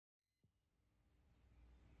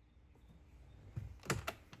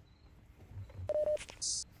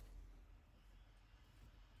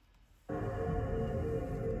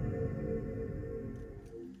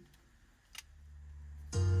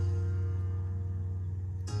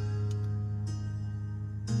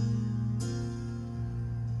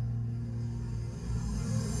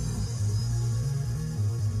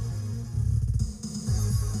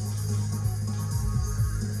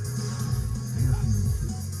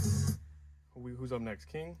Who's up next,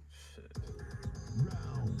 King? Shit.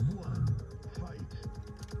 Round one, fight.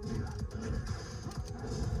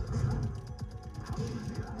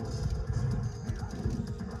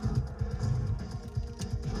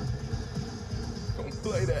 Don't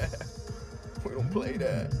play that. We don't play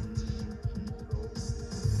that.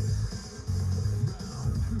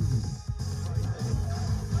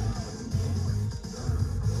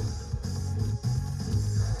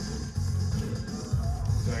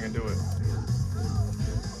 See if I can do it.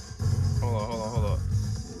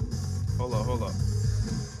 Hold up.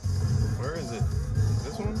 Where is it?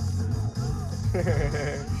 This one?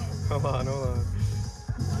 hold on.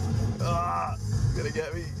 Ah, you gonna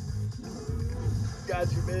get me.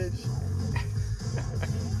 Got you, bitch.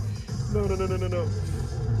 No.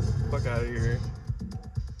 Fuck out of here.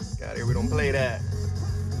 Get out of here, we don't play that.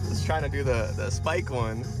 Just trying to do the spike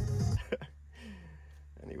one.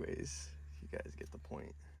 Anyways, you guys get the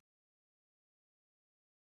point.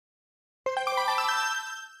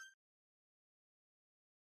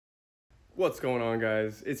 What's going on,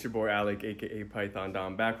 guys? It's your boy Alec, aka Python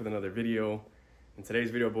Dom, back with another video. In today's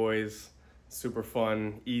video, boys, super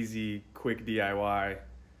fun, easy, quick DIY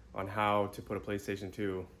on how to put a PlayStation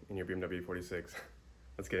 2 in your BMW E46.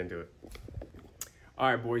 Let's get into it. All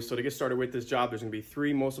right, boys, so to get started with this job, there's gonna be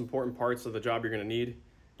three most important parts of the job you're gonna need.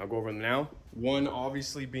 I'll go over them now. One,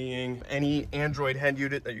 obviously, being any Android head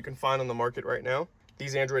unit that you can find on the market right now.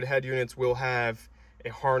 These Android head units will have a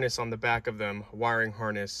harness on the back of them, a wiring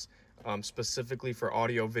harness, specifically for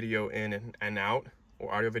audio, video in and out,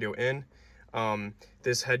 or audio, video in.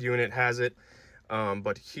 This head unit has it,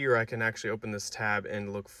 but here I can actually open this tab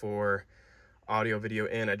and look for audio, video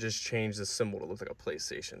in. I just changed the symbol to look like a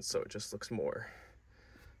PlayStation, so it just looks more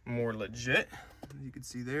legit, as you can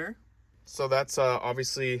see there. So that's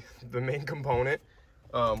obviously the main component.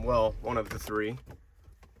 Well, one of the three.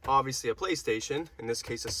 Obviously a PlayStation, in this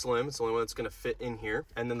case a Slim, it's the only one that's gonna fit in here.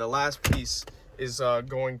 And then the last piece is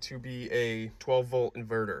going to be a 12-volt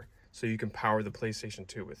inverter, so you can power the PlayStation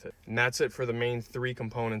 2 with it. And that's it for the main three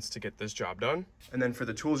components to get this job done. And then for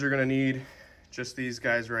the tools you're gonna need, just these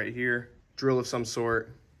guys right here, drill of some sort.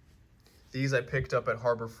 These I picked up at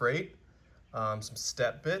Harbor Freight, some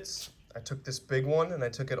step bits. I took this big one and I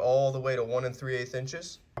took it all the way to 1 3/8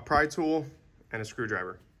 inches. A pry tool and a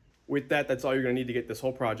screwdriver. With that, that's all you're gonna need to get this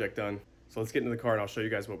whole project done. So let's get into the car and I'll show you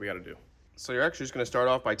guys what we gotta do. So you're actually just gonna start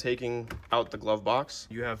off by taking out the glove box.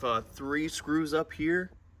 You have 3 screws up here.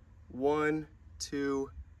 1, 2,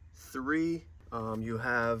 3. You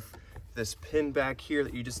have this pin back here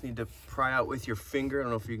that you just need to pry out with your finger. I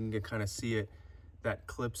don't know if you can kind of see it. That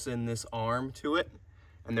clips in this arm to it.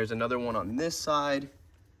 And there's another one on this side.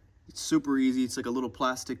 It's super easy. It's like a little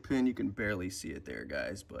plastic pin. You can barely see it there,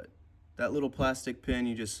 guys, but that little plastic pin,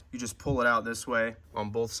 you just pull it out this way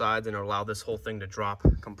on both sides and it'll allow this whole thing to drop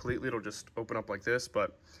completely. It'll just open up like this,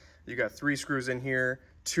 but you got 3 screws in here,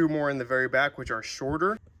 2 more in the very back, which are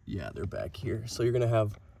shorter. Yeah, they're back here. So you're gonna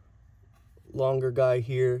have longer guy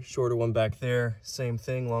here, shorter one back there. Same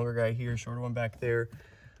thing, longer guy here, shorter one back there.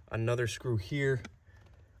 Another screw here.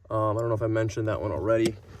 I don't know if I mentioned that one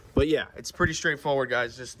already, but yeah, it's pretty straightforward,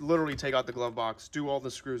 guys. Just literally take out the glove box, do all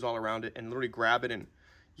the screws all around it, and literally grab it and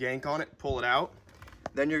yank on it, pull it out.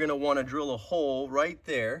 Then you're gonna wanna drill a hole right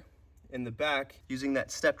there in the back using that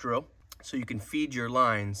step drill so you can feed your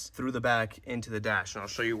lines through the back into the dash, and I'll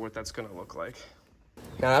show you what that's gonna look like.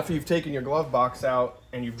 Now, after you've taken your glove box out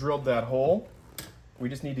and you've drilled that hole, we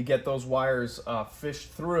just need to get those wires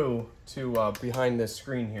fished through to behind this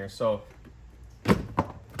screen here. So,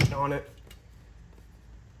 on it,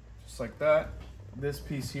 just like that. This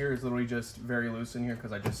piece here is literally just very loose in here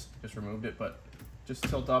because I just removed it, but just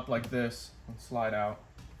tilt up like this and slide out.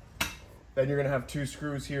 Then you're gonna have 2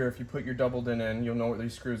 screws here. If you put your doubled in, you'll know where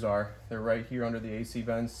these screws are. They're right here under the AC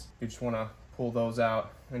vents. You just wanna pull those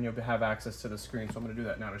out and you'll have access to the screen. So I'm gonna do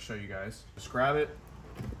that now to show you guys. Just grab it,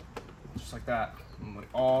 just like that. And like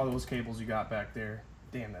all those cables you got back there.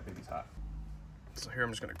 Damn, that baby's hot. So here I'm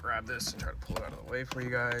just gonna grab this and try to pull it out of the way for you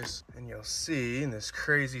guys. And you'll see in this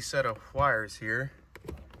crazy set of wires here,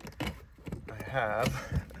 I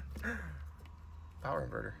have power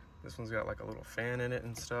inverter. This one's got like a little fan in it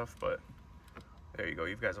and stuff, but there you go.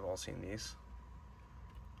 You guys have all seen these.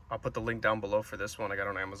 I'll put the link down below for this one. I got it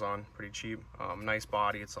on Amazon, pretty cheap. Nice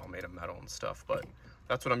body, it's all made of metal and stuff, but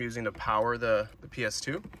that's what I'm using to power the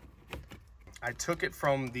PS2. I took it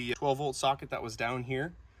from the 12-volt socket that was down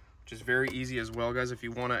here, which is very easy as well, guys. If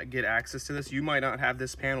you want to get access to this, you might not have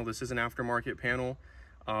this panel. This is an aftermarket panel.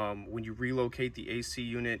 When you relocate the AC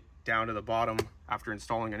unit down to the bottom after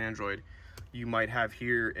installing an Android, you might have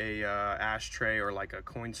here a ashtray or like a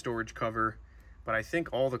coin storage cover, but I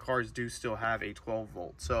think all the cars do still have a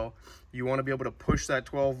 12-volt. So you want to be able to push that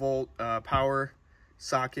 12-volt power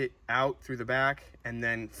socket out through the back and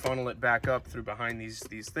then funnel it back up through behind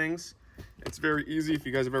these things. It's very easy. If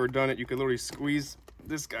you guys have ever done it, you can literally squeeze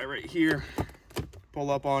this guy right here,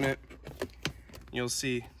 pull up on it. You'll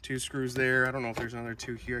see 2 screws there. I don't know if there's another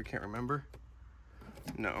 2 here. I can't remember.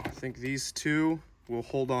 No, I think these 2 will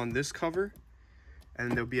hold on this cover,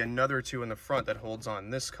 and there'll be another 2 in the front that holds on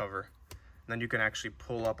this cover. And then you can actually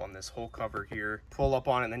pull up on this whole cover here, pull up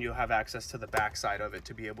on it, and then you'll have access to the back side of it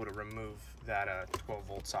to be able to remove that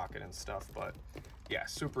 12-volt socket and stuff. But yeah,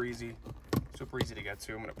 super easy to get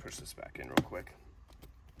to. I'm gonna push this back in real quick.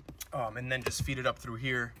 And then just feed it up through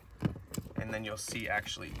here, and then you'll see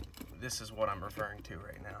actually this is what I'm referring to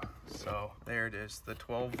right now. So there it is, the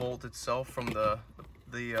 12-volt itself from the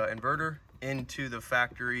inverter into the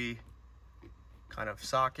factory kind of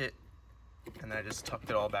socket, and then I just tucked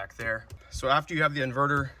it all back there. So after you have the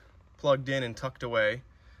inverter plugged in and tucked away,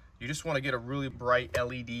 you just want to get a really bright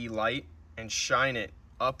LED light and shine it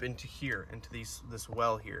up into here, into this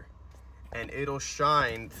well here, and it'll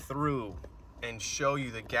shine through and show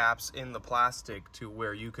you the gaps in the plastic to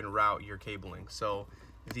where you can route your cabling. So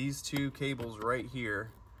these 2 cables right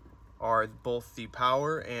here are both the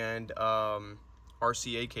power and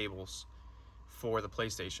RCA cables for the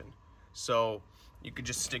PlayStation. So you could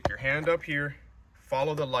just stick your hand up here,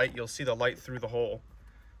 follow the light, you'll see the light through the hole,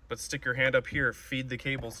 but stick your hand up here, feed the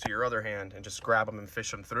cables to your other hand, and just grab them and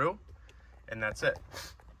fish them through, and that's it.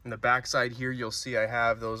 In the back side here, you'll see I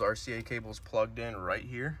have those RCA cables plugged in right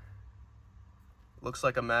here. Looks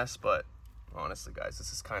like a mess, but honestly, guys,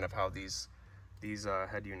 this is kind of how these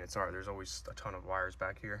head units are. There's always a ton of wires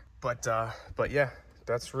back here. But yeah,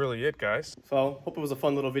 that's really it, guys. So hope it was a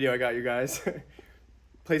fun little video I got you guys.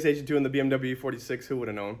 PlayStation 2 and the BMW E46, who would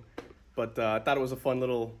have known? But I thought it was a fun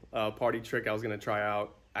little party trick I was gonna try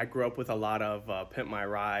out. I grew up with a lot of Pimp My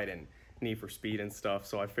Ride and Need for Speed and stuff,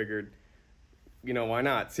 so I figured, you know, why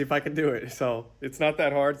not? See if I could do it. So it's not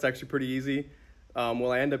that hard, it's actually pretty easy.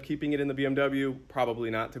 Will I end up keeping it in the BMW?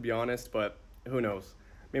 Probably not, to be honest, but who knows?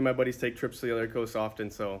 Me and my buddies take trips to the other coast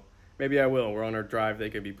often, so maybe I will. We're on our drive, they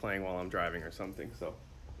could be playing while I'm driving or something. So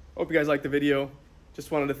hope you guys liked the video.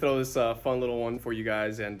 Just wanted to throw this fun little one for you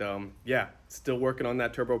guys, and yeah, still working on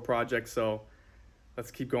that turbo project, so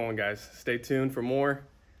let's keep going, guys. Stay tuned for more,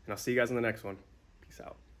 and I'll see you guys in the next one. Peace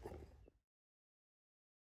out.